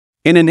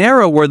In an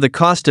era where the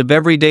cost of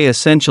everyday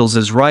essentials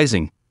is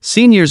rising,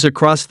 seniors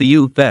across the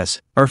U.S.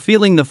 are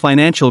feeling the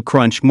financial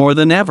crunch more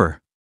than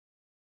ever.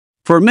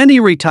 For many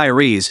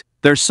retirees,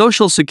 their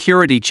Social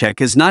Security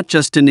check is not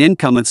just an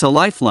income, it's a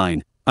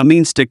lifeline, a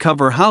means to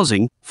cover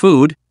housing,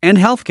 food, and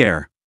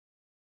healthcare.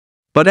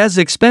 But as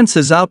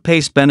expenses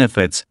outpace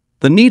benefits,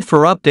 the need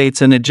for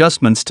updates and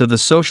adjustments to the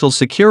Social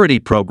Security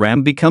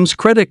program becomes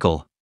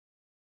critical.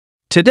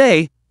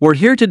 Today, we're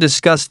here to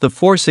discuss the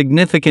 4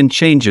 significant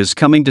changes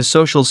coming to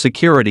Social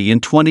Security in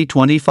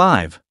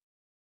 2025.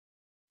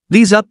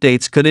 These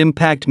updates could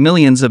impact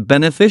millions of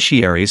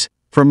beneficiaries,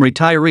 from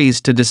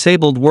retirees to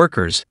disabled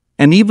workers,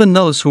 and even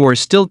those who are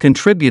still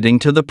contributing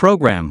to the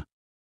program.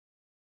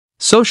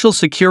 Social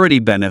Security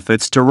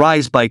benefits to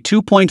rise by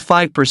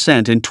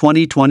 2.5% in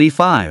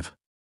 2025.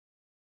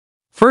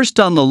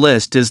 First on the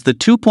list is the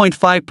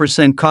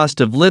 2.5%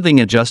 cost of living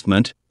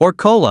adjustment, or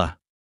COLA.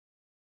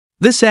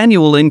 This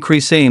annual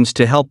increase aims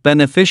to help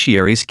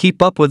beneficiaries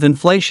keep up with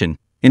inflation,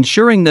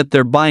 ensuring that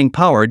their buying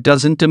power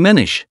doesn't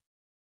diminish.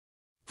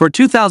 For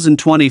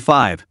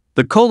 2025,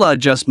 the COLA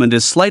adjustment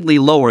is slightly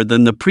lower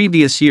than the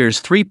previous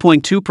year's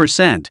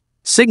 3.2%,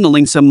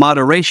 signaling some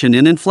moderation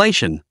in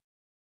inflation.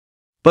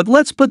 But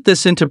let's put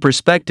this into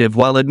perspective.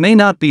 While it may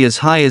not be as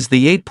high as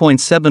the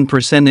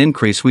 8.7%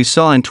 increase we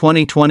saw in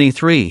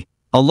 2023,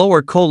 a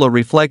lower COLA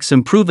reflects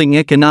improving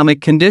economic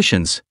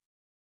conditions.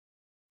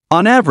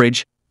 On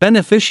average,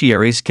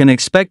 beneficiaries can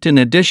expect an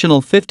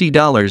additional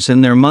 $50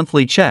 in their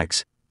monthly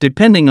checks,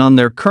 depending on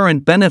their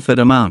current benefit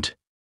amount.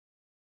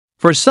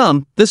 For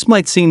some, this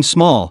might seem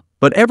small,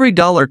 but every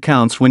dollar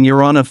counts when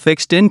you're on a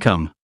fixed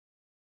income.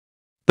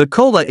 The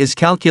COLA is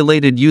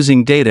calculated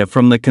using data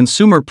from the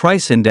Consumer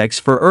Price Index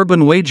for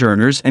urban wage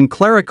earners and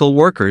clerical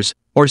workers,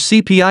 or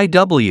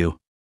CPIW.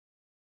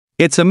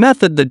 It's a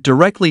method that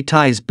directly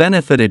ties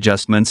benefit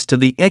adjustments to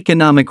the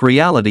economic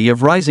reality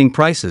of rising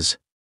prices.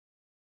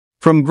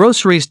 From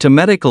groceries to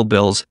medical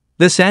bills,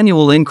 this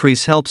annual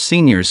increase helps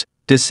seniors,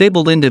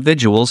 disabled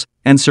individuals,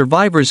 and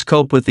survivors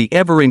cope with the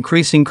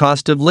ever-increasing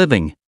cost of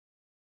living.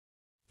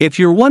 If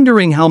you're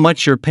wondering how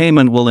much your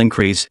payment will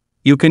increase,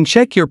 you can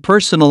check your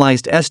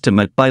personalized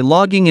estimate by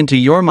logging into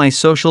your My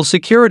Social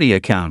Security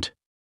account.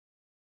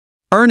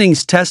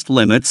 Earnings test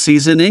limit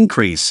sees an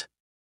increase.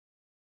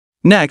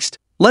 Next,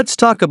 let's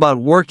talk about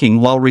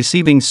working while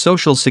receiving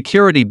Social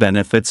Security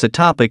benefits, a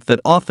topic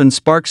that often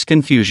sparks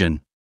confusion.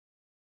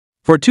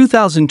 For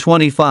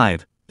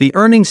 2025, the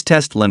earnings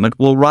test limit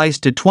will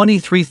rise to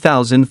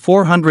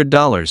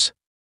 $23,400.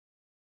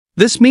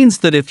 This means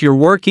that if you're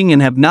working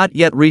and have not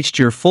yet reached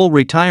your full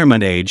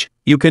retirement age,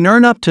 you can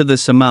earn up to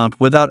this amount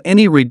without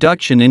any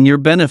reduction in your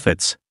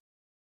benefits.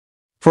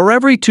 For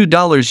every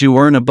 $2 you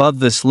earn above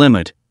this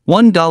limit,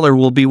 $1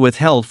 will be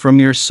withheld from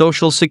your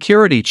Social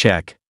Security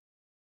check.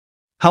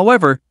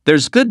 However,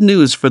 there's good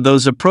news for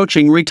those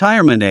approaching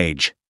retirement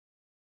age.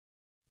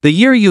 The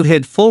year you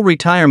hit full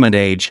retirement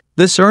age,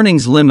 this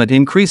earnings limit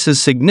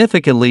increases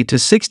significantly to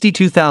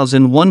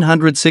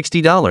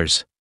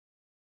 $62,160.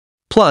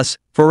 Plus,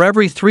 for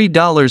every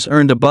 $3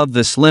 earned above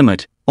this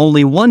limit,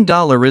 only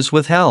 $1 is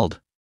withheld.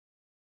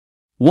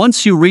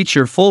 Once you reach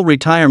your full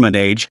retirement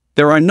age,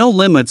 there are no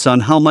limits on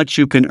how much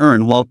you can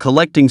earn while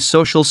collecting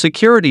Social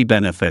Security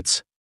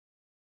benefits.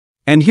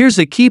 And here's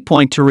a key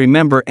point to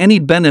remember: any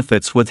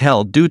benefits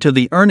withheld due to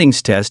the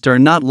earnings test are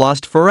not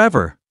lost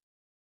forever.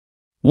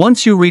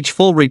 Once you reach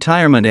full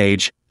retirement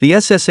age, the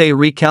SSA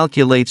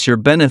recalculates your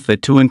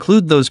benefit to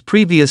include those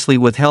previously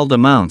withheld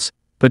amounts,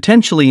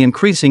 potentially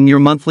increasing your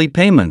monthly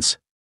payments.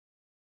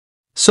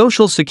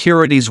 Social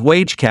Security's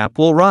wage cap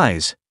will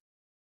rise.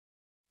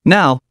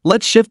 Now,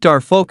 let's shift our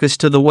focus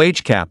to the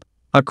wage cap,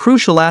 a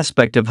crucial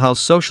aspect of how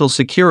Social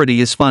Security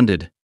is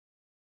funded.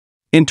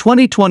 In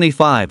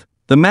 2025,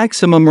 the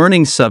maximum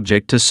earnings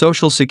subject to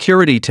Social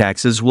Security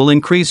taxes will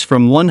increase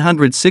from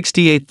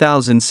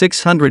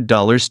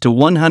 $168,600 to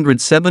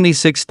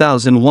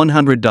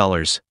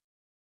 $176,100.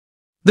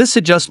 This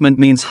adjustment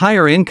means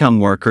higher income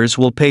workers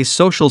will pay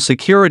Social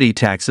Security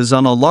taxes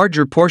on a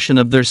larger portion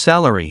of their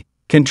salary,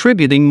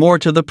 contributing more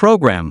to the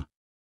program.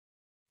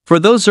 For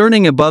those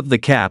earning above the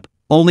cap,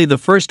 only the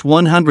first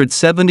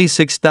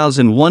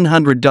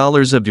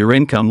 $176,100 of your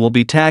income will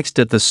be taxed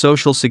at the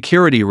Social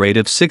Security rate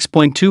of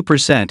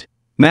 6.2%.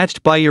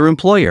 Matched by your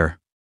employer.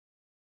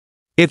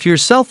 If you're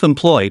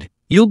self-employed,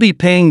 you'll be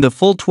paying the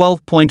full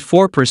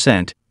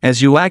 12.4%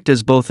 as you act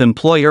as both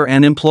employer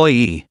and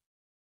employee.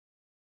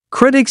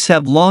 Critics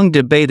have long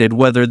debated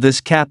whether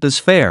this cap is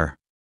fair.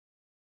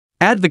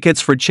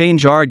 Advocates for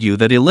change argue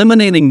that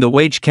eliminating the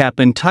wage cap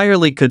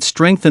entirely could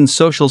strengthen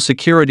Social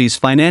Security's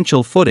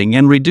financial footing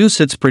and reduce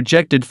its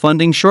projected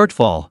funding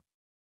shortfall.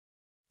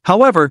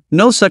 However,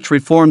 no such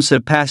reforms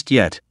have passed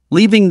yet,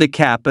 leaving the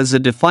cap as a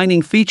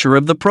defining feature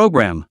of the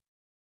program.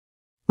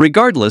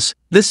 Regardless,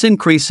 this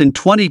increase in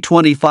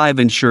 2025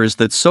 ensures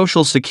that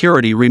Social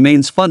Security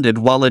remains funded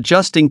while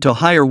adjusting to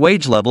higher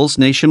wage levels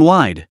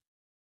nationwide.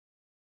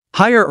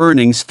 Higher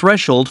earnings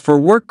threshold for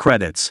work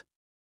credits.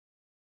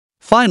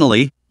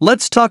 Finally,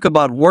 let's talk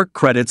about work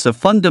credits, a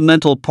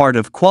fundamental part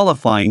of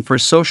qualifying for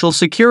Social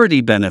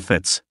Security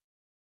benefits.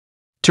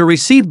 To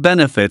receive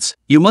benefits,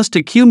 you must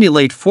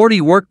accumulate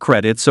 40 work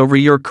credits over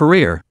your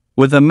career,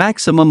 with a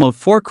maximum of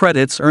 4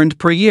 credits earned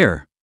per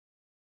year.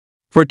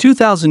 For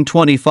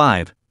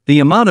 2025,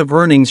 the amount of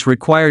earnings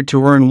required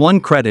to earn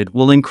 1 credit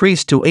will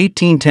increase to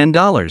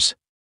 $1,810.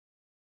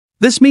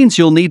 This means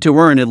you'll need to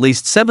earn at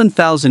least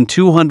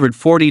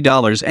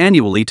 $7,240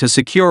 annually to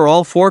secure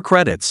all 4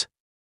 credits.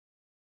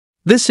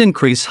 This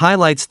increase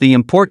highlights the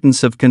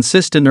importance of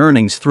consistent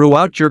earnings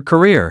throughout your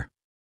career.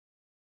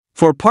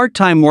 For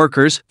part-time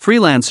workers,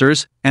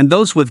 freelancers, and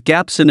those with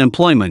gaps in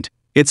employment,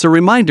 it's a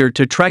reminder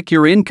to track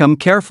your income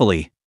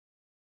carefully.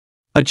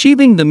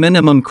 Achieving the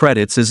minimum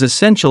credits is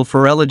essential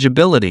for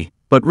eligibility,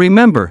 but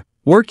remember,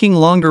 working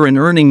longer and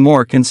earning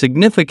more can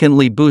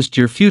significantly boost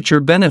your future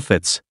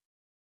benefits.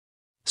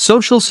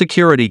 Social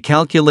Security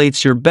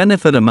calculates your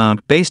benefit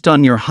amount based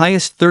on your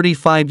highest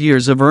 35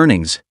 years of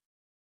earnings.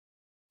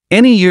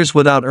 Any years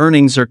without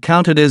earnings are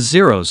counted as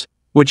zeros,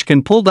 which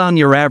can pull down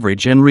your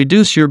average and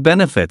reduce your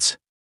benefits.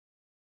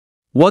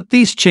 What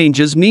these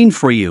changes mean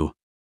for you.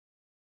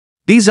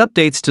 These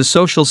updates to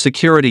Social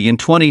Security in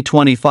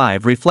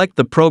 2025 reflect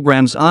the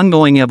program's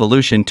ongoing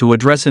evolution to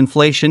address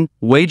inflation,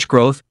 wage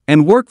growth,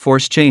 and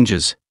workforce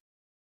changes.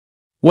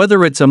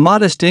 Whether it's a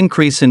modest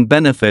increase in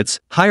benefits,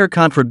 higher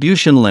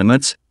contribution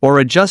limits, or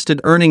adjusted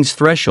earnings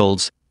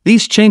thresholds,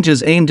 these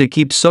changes aim to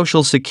keep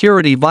Social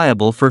Security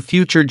viable for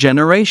future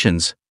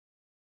generations.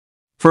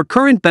 For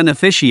current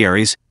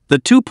beneficiaries, the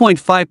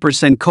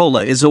 2.5%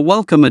 COLA is a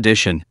welcome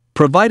addition,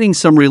 providing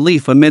some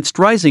relief amidst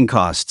rising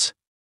costs.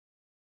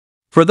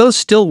 For those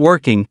still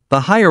working,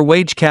 the higher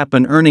wage cap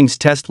and earnings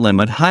test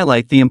limit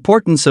highlight the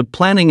importance of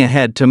planning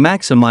ahead to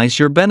maximize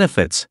your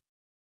benefits.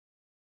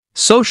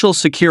 Social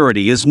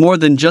Security is more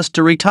than just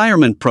a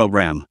retirement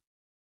program.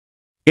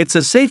 It's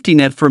a safety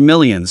net for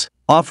millions,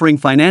 offering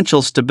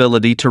financial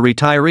stability to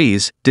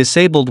retirees,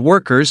 disabled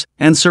workers,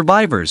 and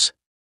survivors.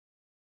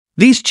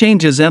 These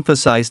changes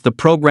emphasize the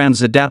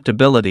program's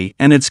adaptability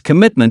and its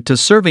commitment to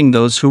serving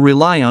those who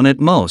rely on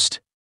it most.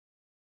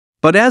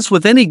 But as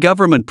with any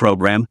government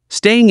program,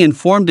 staying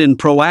informed and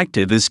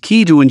proactive is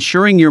key to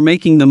ensuring you're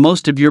making the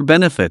most of your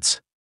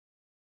benefits.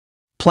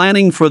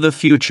 Planning for the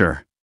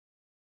future.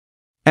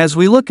 As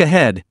we look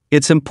ahead,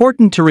 it's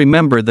important to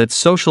remember that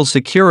Social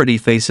Security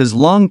faces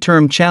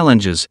long-term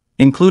challenges,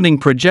 including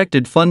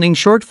projected funding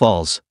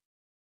shortfalls.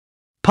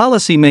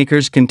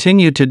 Policymakers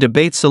continue to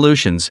debate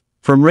solutions,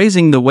 from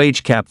raising the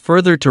wage cap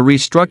further to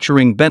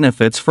restructuring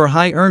benefits for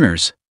high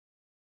earners.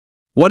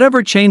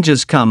 Whatever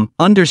changes come,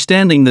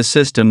 understanding the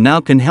system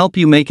now can help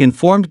you make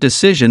informed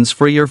decisions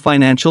for your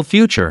financial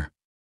future.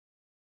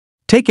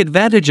 Take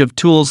advantage of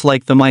tools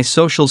like the My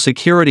Social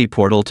Security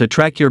portal to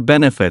track your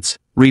benefits,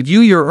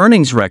 review your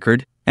earnings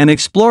record, and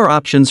explore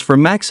options for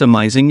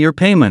maximizing your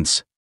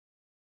payments.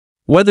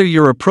 Whether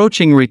you're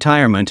approaching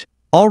retirement,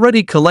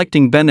 already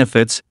collecting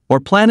benefits,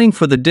 or planning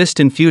for the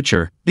distant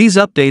future, these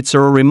updates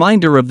are a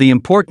reminder of the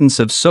importance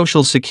of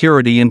Social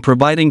Security in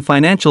providing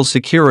financial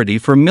security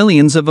for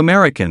millions of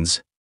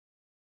Americans.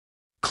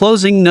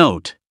 Closing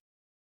note.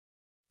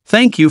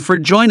 Thank you for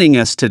joining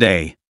us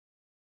today.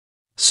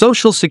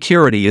 Social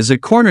Security is a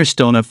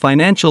cornerstone of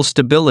financial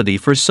stability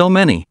for so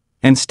many,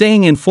 and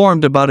staying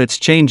informed about its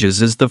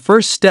changes is the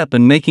first step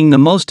in making the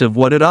most of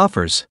what it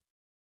offers.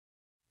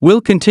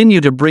 We'll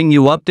continue to bring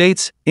you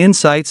updates,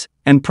 insights,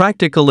 and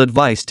practical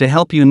advice to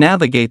help you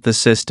navigate the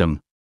system.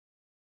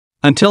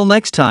 Until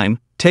next time,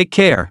 take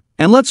care,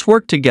 and let's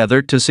work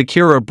together to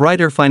secure a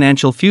brighter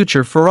financial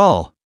future for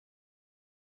all.